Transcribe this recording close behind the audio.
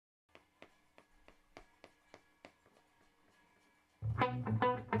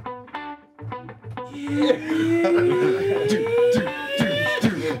Hey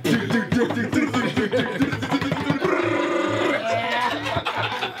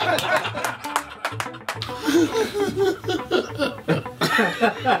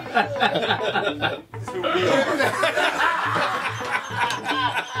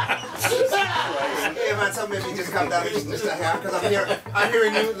man, so maybe just come down just a hair, because I'm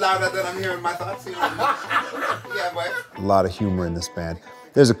hearing you louder than I'm hearing my thoughts. You know? Yeah, boy. A lot of humor in this band.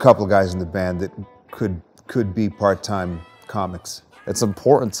 There's a couple of guys in the band that could be part-time comics. It's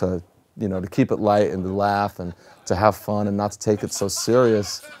important to, to keep it light and to laugh and to have fun and not to take it so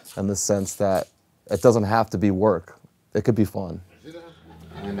serious in the sense that it doesn't have to be work. It could be fun.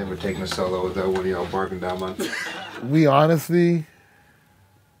 I ain't never taken a solo without one of y'all barking down my... We honestly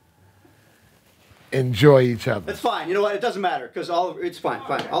enjoy each other. It's fine. You know what? It doesn't matter because it's fine.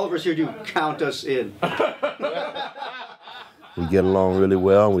 All of us here do count us in. We get along really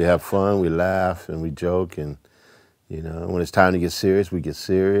well. We have fun. We laugh and we joke, and when it's time to get serious, we get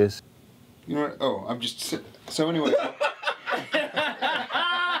serious. You know what? Oh, I'm just... So anyway...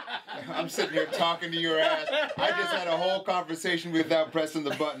 I'm sitting here talking to your ass. I just had a whole conversation without pressing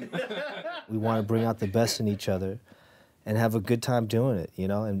the button. We want to bring out the best in each other and have a good time doing it,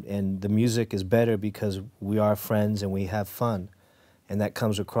 and the music is better because we are friends and we have fun, and that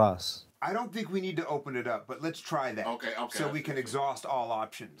comes across. I don't think we need to open it up, but let's try that. Okay. So we can exhaust all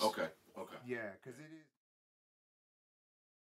options. Okay. Yeah, because it is...